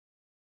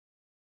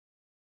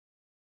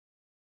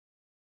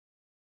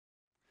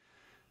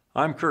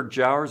I'm Kirk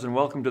Jowers, and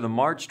welcome to the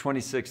March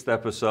 26th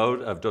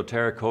episode of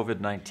doTERRA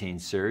COVID-19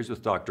 series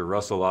with Dr.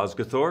 Russell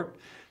Osguthorpe,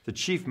 the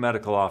Chief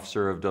Medical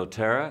Officer of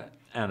doTERRA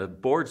and a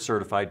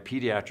board-certified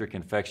pediatric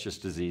infectious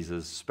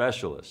diseases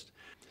specialist.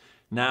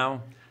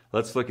 Now,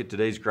 let's look at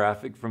today's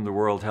graphic from the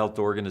World Health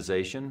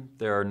Organization.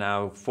 There are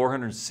now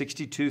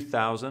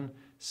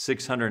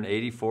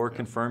 462,684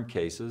 confirmed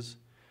cases,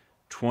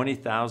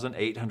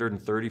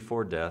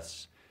 20,834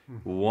 deaths,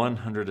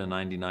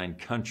 199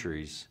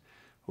 countries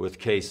with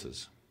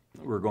cases.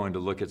 We're going to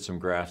look at some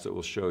graphs that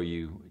will show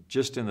you,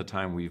 just in the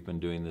time we've been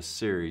doing this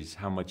series,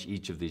 how much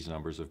each of these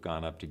numbers have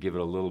gone up to give it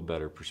a little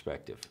better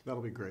perspective.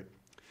 That'll be great.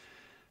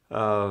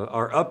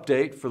 Our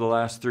update for the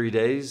last 3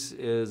 days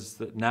is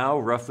that now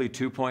roughly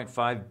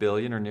 2.5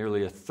 billion, or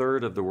nearly a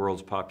third of the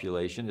world's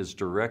population, is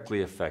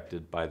directly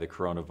affected by the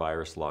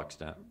coronavirus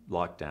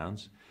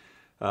lockdowns.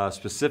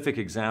 Specific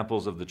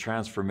examples of the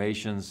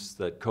transformations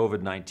that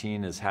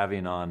COVID-19 is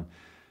having on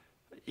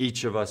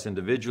each of us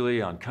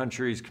individually, on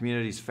countries,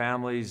 communities,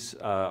 families,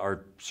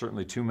 are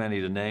certainly too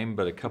many to name,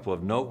 but a couple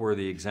of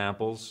noteworthy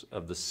examples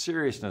of the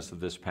seriousness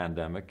of this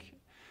pandemic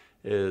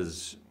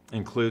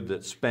include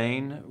that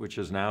Spain, which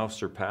has now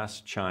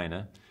surpassed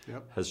China,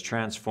 has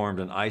transformed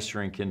an ice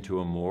rink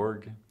into a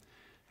morgue.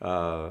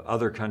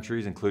 Other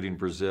countries, including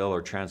Brazil,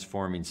 are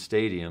transforming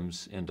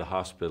stadiums into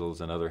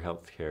hospitals and other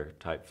healthcare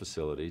type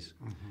facilities.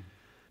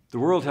 The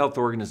World Health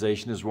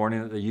Organization is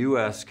warning that the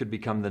U.S. could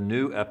become the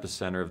new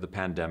epicenter of the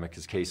pandemic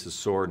as cases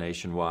soar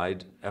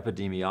nationwide.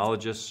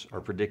 Epidemiologists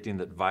are predicting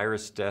that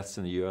virus deaths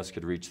in the U.S.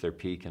 could reach their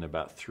peak in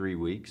about 3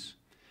 weeks.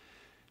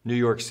 New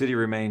York City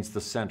remains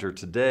the center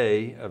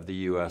today of the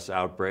U.S.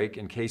 outbreak,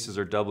 and cases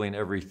are doubling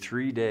every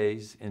 3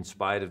 days in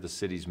spite of the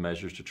city's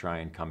measures to try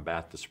and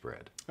combat the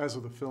spread. As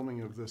of the filming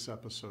of this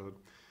episode,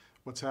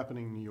 what's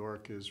happening in New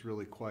York is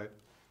really quite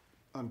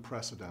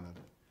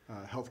unprecedented.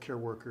 Healthcare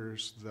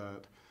workers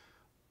that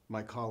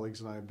my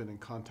colleagues and I have been in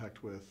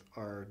contact with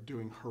are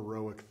doing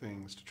heroic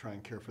things to try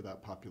and care for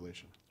that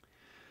population.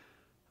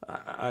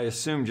 I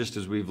assume, just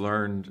as we've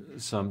learned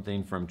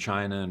something from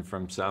China and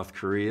from South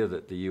Korea,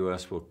 that the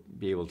U.S. will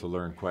be able to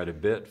learn quite a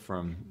bit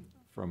from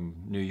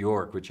New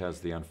York, which has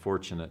the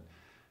unfortunate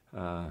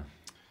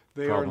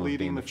They are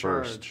leading the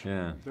charge.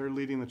 Yeah. They're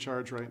leading the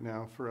charge right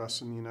now for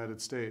us in the United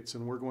States,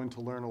 and we're going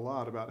to learn a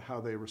lot about how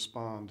they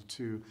respond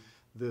to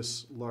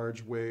this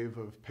large wave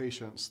of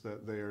patients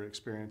that they are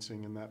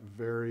experiencing in that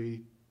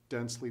very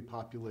densely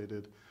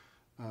populated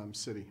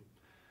city.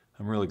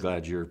 I'm really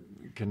glad you're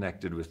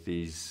connected with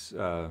these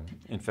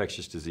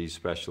infectious disease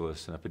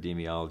specialists and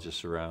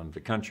epidemiologists around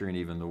the country and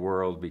even the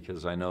world,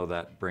 because I know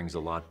that brings a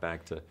lot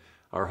back to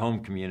our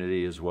home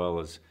community as well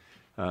as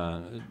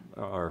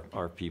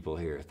our people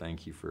here.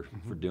 Thank you for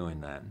doing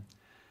that.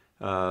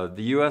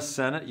 The U.S.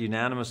 Senate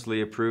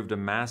unanimously approved a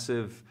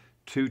massive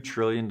 $2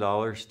 trillion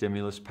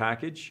stimulus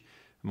package.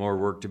 More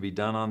work to be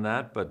done on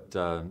that, but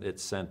it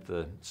sent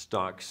the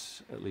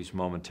stocks, at least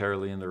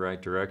momentarily, in the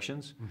right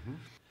directions.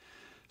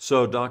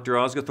 So, Dr.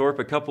 Osguthorpe,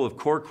 a couple of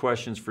core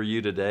questions for you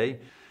today.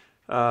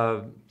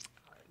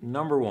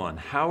 Number one,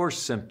 how are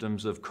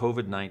symptoms of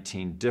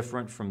COVID-19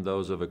 different from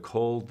those of a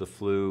cold, the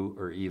flu,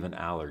 or even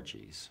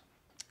allergies?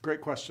 Great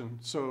question.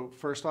 So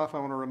first off, I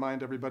want to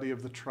remind everybody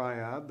of the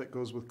triad that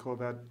goes with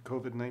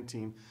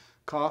COVID-19.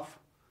 Cough,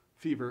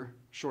 fever,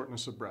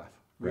 shortness of breath.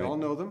 We all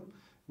know them.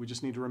 We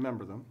just need to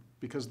remember them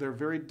because they're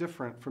very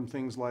different from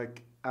things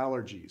like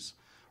allergies.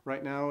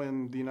 Right now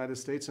in the United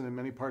States and in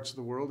many parts of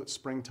the world, it's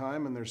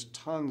springtime and there's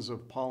tons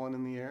of pollen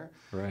in the air.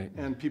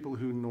 And people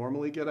who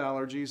normally get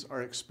allergies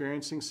are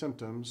experiencing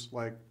symptoms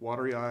like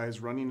watery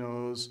eyes, runny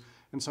nose,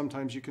 and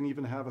sometimes you can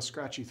even have a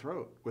scratchy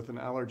throat with an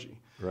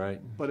allergy.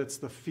 But it's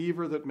the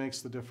fever that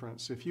makes the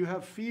difference. If you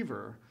have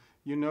fever,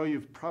 you know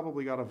you've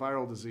probably got a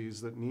viral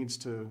disease that needs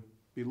to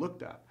be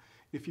looked at.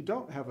 If you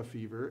don't have a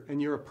fever and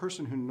you're a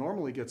person who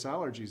normally gets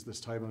allergies this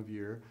time of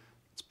year,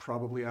 it's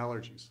probably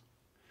allergies.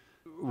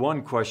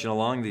 One question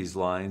along these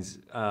lines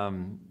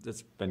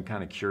that's been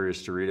kind of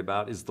curious to read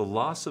about is the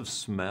loss of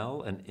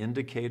smell an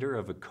indicator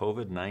of a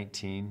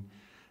COVID-19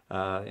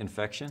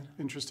 infection?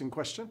 Interesting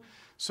question.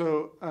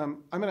 So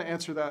I'm going to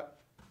answer that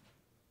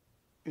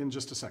in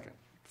just a second.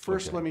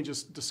 First, let me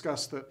just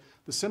discuss that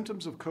the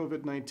symptoms of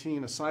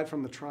COVID-19, aside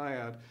from the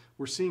triad,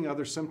 we're seeing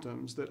other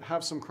symptoms that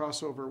have some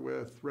crossover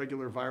with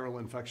regular viral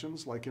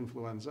infections like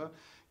influenza.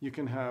 You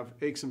can have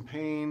aches and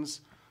pains,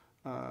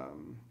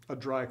 a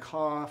dry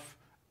cough,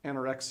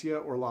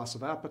 anorexia or loss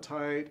of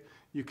appetite.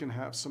 You can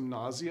have some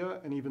nausea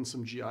and even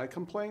some GI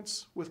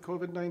complaints with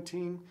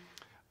COVID-19.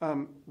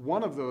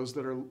 One of those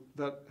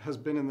that has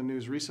been in the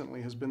news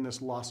recently has been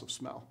this loss of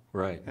smell.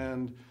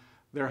 And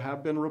there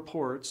have been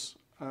reports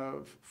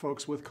of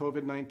folks with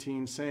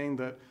COVID-19 saying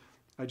that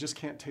I just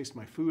can't taste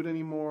my food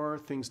anymore,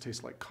 things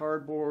taste like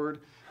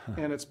cardboard,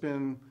 and it's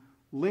been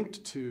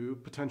linked to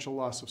potential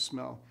loss of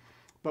smell.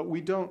 But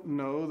we don't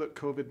know that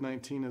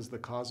COVID-19 is the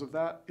cause of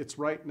that. It's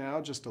right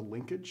now just a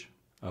linkage.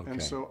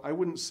 And so I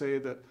wouldn't say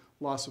that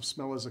loss of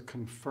smell is a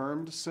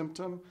confirmed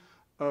symptom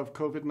of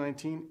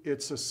COVID-19.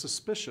 It's a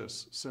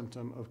suspicious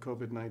symptom of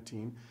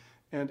COVID-19.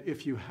 And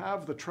if you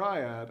have the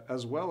triad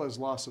as well as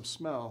loss of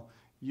smell,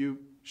 you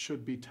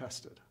should be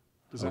tested.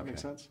 Does that make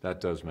sense?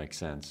 That does make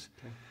sense.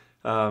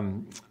 Okay.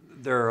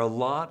 There are a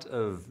lot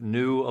of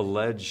new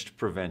alleged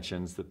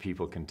preventions that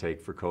people can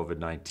take for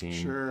COVID-19.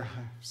 Sure,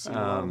 I've seen a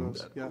lot of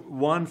those. Yeah.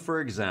 One,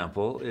 for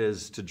example,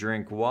 is to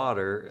drink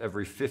water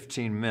every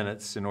 15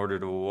 minutes in order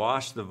to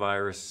wash the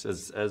virus,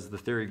 as the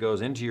theory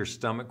goes, into your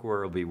stomach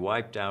where it'll be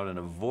wiped out and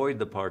avoid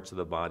the parts of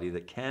the body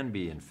that can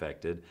be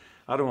infected.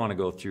 I don't want to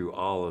go through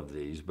all of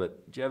these,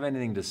 but do you have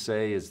anything to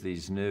say as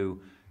these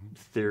new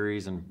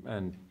theories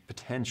and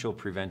potential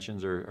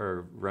preventions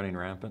are running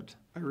rampant?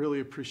 I really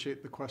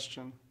appreciate the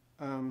question.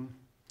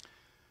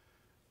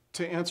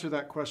 To answer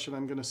that question,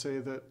 I'm going to say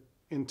that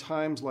in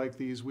times like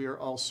these, we are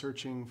all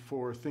searching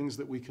for things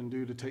that we can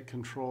do to take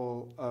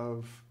control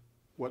of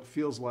what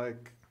feels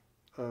like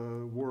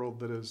a world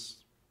that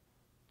is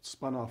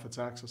spun off its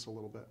axis a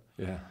little bit.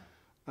 Yeah.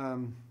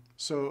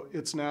 So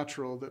it's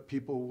natural that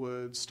people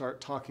would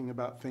start talking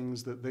about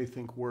things that they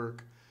think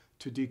work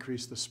to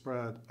decrease the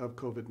spread of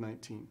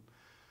COVID-19.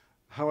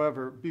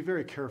 However, be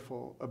very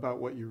careful about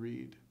what you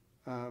read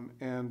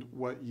and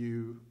what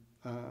you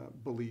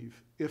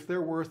believe. If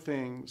there were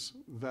things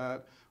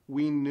that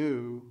we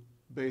knew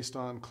based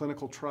on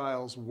clinical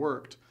trials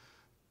worked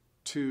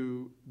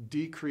to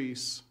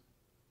decrease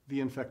the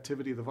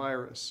infectivity of the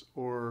virus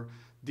or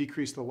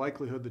decrease the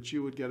likelihood that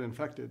you would get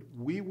infected,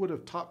 we would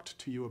have talked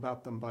to you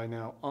about them by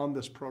now on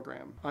this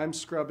program. I'm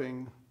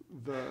scrubbing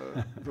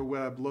the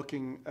web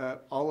looking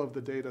at all of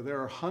the data.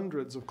 There are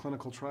hundreds of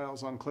clinical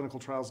trials on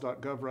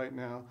clinicaltrials.gov right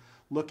now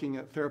looking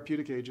at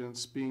therapeutic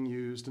agents being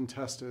used and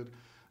tested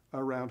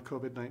around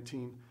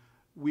COVID-19.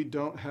 We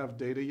don't have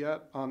data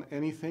yet on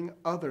anything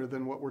other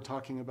than what we're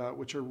talking about,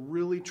 which are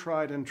really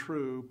tried and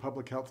true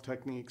public health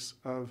techniques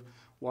of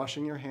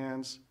washing your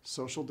hands,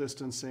 social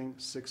distancing,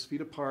 6 feet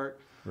apart,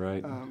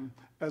 right,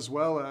 as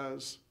well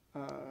as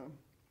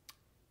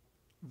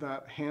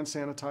that hand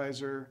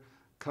sanitizer,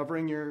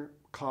 covering your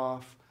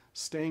cough,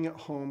 staying at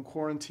home,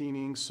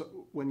 quarantining so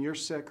when you're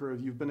sick or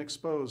if you've been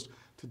exposed,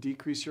 to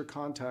decrease your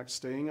contact,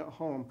 staying at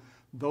home.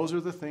 Those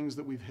are the things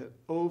that we've hit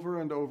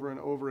over and over and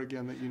over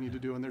again that you need to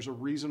do, and there's a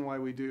reason why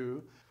we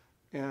do.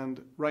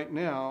 And right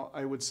now,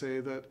 I would say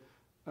that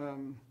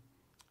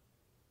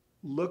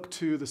look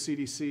to the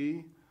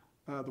CDC,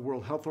 the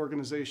World Health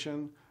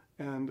Organization,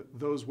 and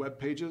those web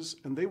pages,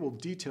 and they will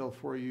detail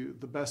for you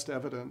the best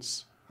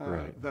evidence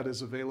that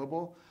is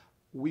available.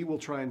 We will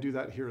try and do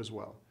that here as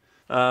well.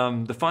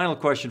 The final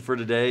question for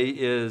today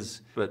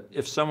is, but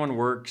if someone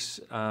works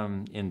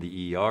in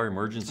the ER,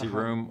 emergency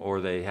room,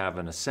 or they have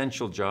an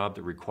essential job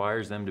that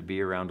requires them to be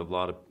around a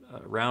lot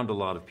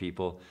of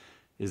people,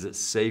 is it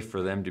safe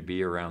for them to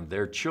be around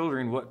their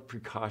children? What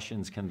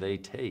precautions can they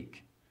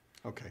take?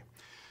 Okay.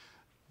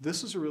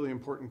 This is a really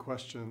important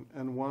question,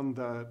 and one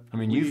that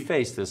you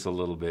face this a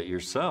little bit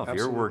yourself.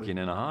 Absolutely. You're working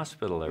in a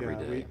hospital every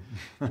day.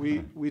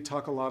 We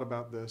talk a lot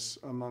about this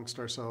amongst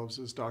ourselves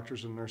as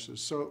doctors and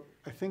nurses. So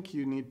I think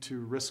you need to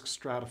risk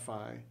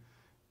stratify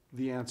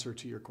the answer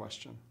to your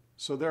question.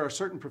 So there are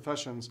certain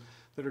professions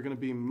that are going to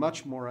be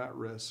much more at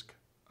risk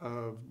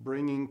of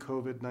bringing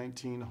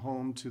COVID-19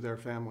 home to their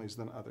families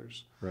than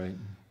others. Right.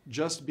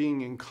 Just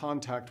being in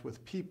contact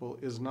with people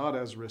is not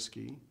as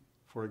risky,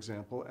 for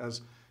example,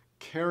 as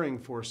caring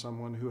for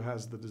someone who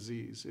has the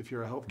disease. If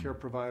you're a healthcare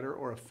provider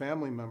or a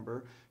family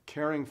member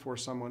caring for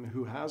someone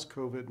who has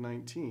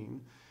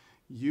COVID-19,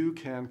 you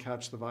can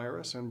catch the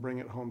virus and bring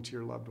it home to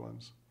your loved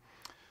ones.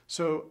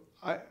 So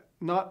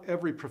not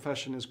every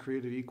profession is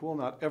created equal,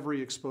 not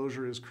every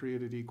exposure is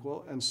created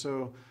equal, and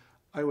so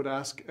I would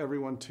ask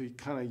everyone to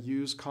kind of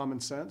use common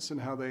sense in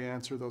how they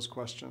answer those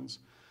questions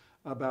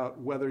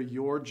about whether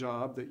your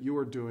job that you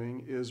are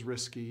doing is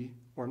risky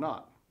or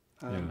not.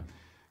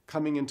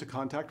 Coming into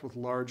contact with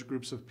large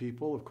groups of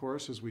people, of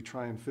course, as we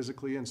try and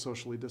physically and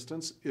socially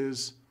distance,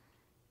 is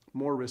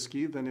more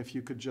risky than if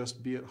you could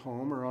just be at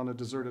home or on a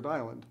deserted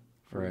island,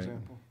 for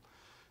example,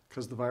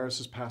 because the virus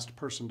is passed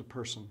person to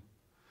person.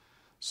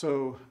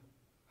 So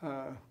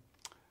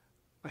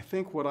I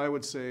think what I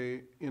would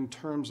say in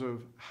terms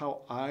of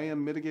how I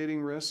am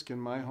mitigating risk in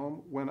my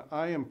home, when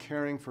I am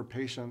caring for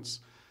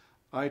patients,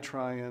 I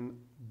try and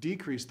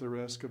decrease the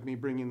risk of me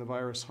bringing the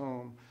virus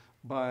home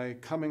by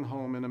coming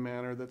home in a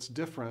manner that's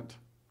different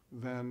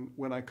than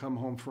when I come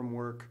home from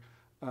work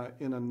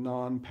in a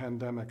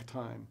non-pandemic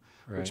time,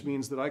 which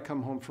means that I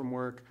come home from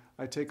work,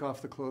 I take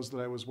off the clothes that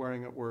I was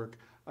wearing at work,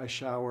 I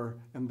shower,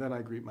 and then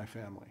I greet my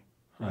family,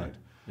 right?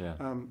 Yeah.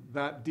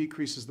 That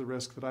decreases the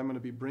risk that I'm going to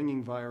be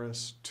bringing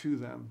virus to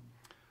them.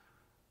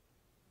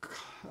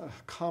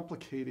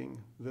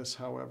 Complicating this,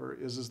 however,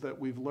 is that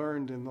we've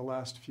learned in the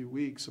last few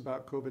weeks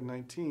about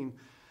COVID-19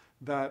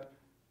 that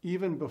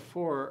even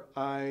before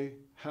I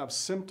have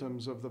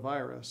symptoms of the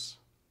virus,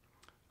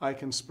 I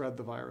can spread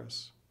the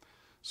virus.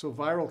 So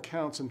viral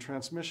counts and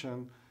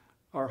transmission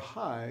are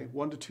high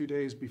 1 to 2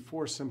 days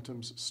before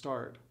symptoms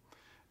start.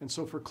 And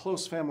so for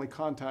close family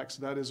contacts,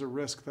 that is a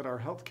risk that our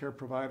healthcare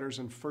providers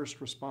and first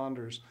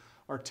responders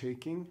are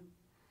taking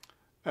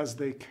as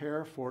they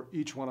care for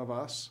each one of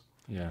us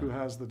who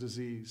has the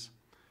disease.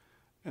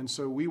 And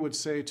so we would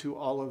say to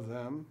all of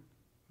them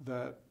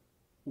that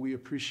we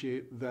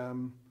appreciate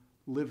them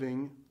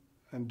living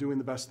and doing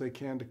the best they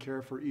can to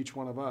care for each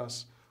one of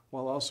us,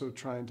 while also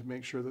trying to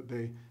make sure that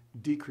they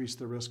decrease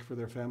the risk for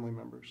their family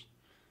members.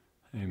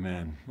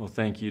 Amen. Well,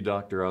 thank you,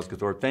 Dr.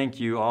 Osgothorpe. Thank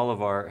you, all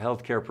of our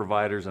healthcare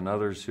providers and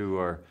others who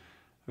are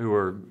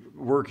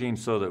working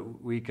so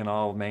that we can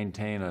all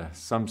maintain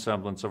some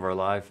semblance of our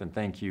life, and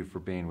thank you for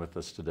being with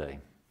us today.